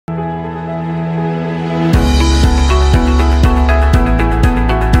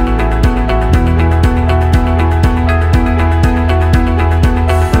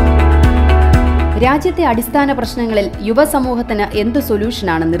രാജ്യത്തെ അടിസ്ഥാന പ്രശ്നങ്ങളിൽ യുവസമൂഹത്തിന് എന്ത്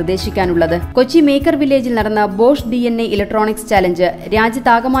സൊല്യൂഷനാണ് നിർദ്ദേശിക്കാനുള്ളത്? കൊച്ചി മേക്കർ വില്ലേജിൽ നടന്ന Bosch DNA electronics challenge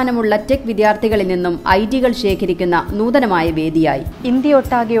രാജ്യത്താകമാനമുള്ള tech വിദ്യാർത്ഥികളിൽ നിന്നും ഐഡിയകൾ ശേഖരിക്കുന്ന നൂതനമായ വേദിയായി.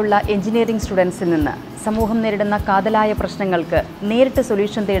 ഇന്ത്യയൊട്ടാകെയുള്ള എഞ്ചിനീയറിംഗ് സ്റ്റുഡൻസിൽ നിന്ന് സമൂഹം നേരിടുന്ന കാതലായ പ്രശ്നങ്ങൾക്ക് നേരിട്ട്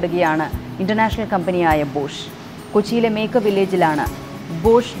സൊല്യൂഷൻ തേടുകയാണ് ഇന്റർനാഷണൽ കമ്പനിയായ ബോഷ്. കൊച്ചിയിലെ maker വില്ലേജിലാണ്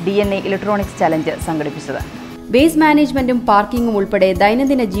Bosch DNA electronics challenge സംഘടിപ്പിച്ചത്. വേസ്റ്റ് മാനേജ്മെന്റും പാർക്കിംഗും ഉൾപ്പെടെ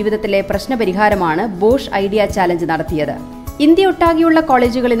ദൈനംദിന ജീവിതത്തിലെ പ്രശ്നപരിഹാരമാണ് ബോഷ് ഐഡിയ ചാലഞ്ച് നടത്തിയത്. ഇന്ത്യയൊട്ടാകെയുള്ള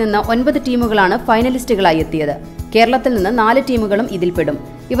കോളേജുകളിൽ നിന്ന് 9 ടീമുകളാണ് ഫൈനലിസ്റ്റുകളായി എത്തിയത്. കേരളത്തിൽ നിന്ന് 4 ടീമുകളും ഇതിൽപ്പെടും.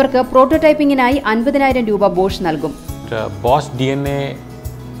 ഇവർക്ക് പ്രോട്ടോടൈപ്പിംഗിനായി 50,000 രൂപ ബോഷ് നൽകും. Bosch DNA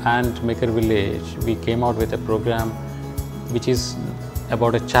and Maker Village, we came out with a program which is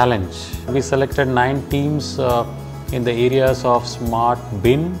about a challenge. We selected 9 teams in the areas of smart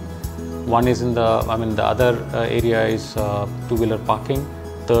bin. One is in the other area is two-wheeler parking.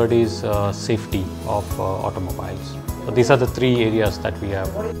 Third is safety of automobiles. So these are the 3 areas that we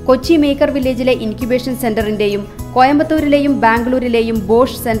have. Kochi maker വില്ലേജിലെ incubation സെന്ററിന്റെയും കോയമ്പത്തൂരിലെയും ബാംഗ്ലൂരിലെയും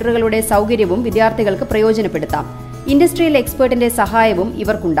Bosch സെന്ററുകളുടെ സൗകര്യവും വിദ്യാർത്ഥികൾക്ക് പ്രയോജനപ്പെടുത്താം. Industrial എക്സ്പെർട്ടിന്റെ സഹായവും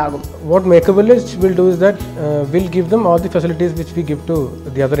ഇവർക്കുണ്ടാകും. What Maker Village will do is that we'll give them all the facilities which we give to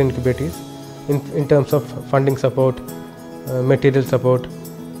the other incubators in terms of funding support, material support,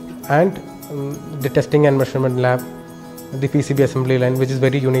 and the testing and measurement lab, the PCB assembly line, which is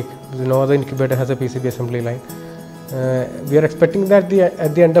very unique. No other incubator has a PCB assembly line. We are expecting that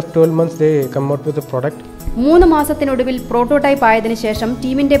at the end of 12 months they come out with a product. 3 മാസത്തിനൊടുവിൽ prototype ആയതിനു ശേഷം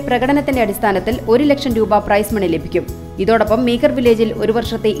ടീമിന്റെ പ്രകടനത്തിന്റെ അടിസ്ഥാനത്തിൽ 1 ലക്ഷം രൂപ prize money ലഭിക്കും. ഇതോടൊപ്പം maker വില്ലേജിൽ 1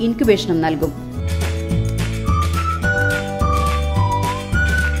 വർഷത്തെ ഇൻക്യുബേഷനും നൽകും.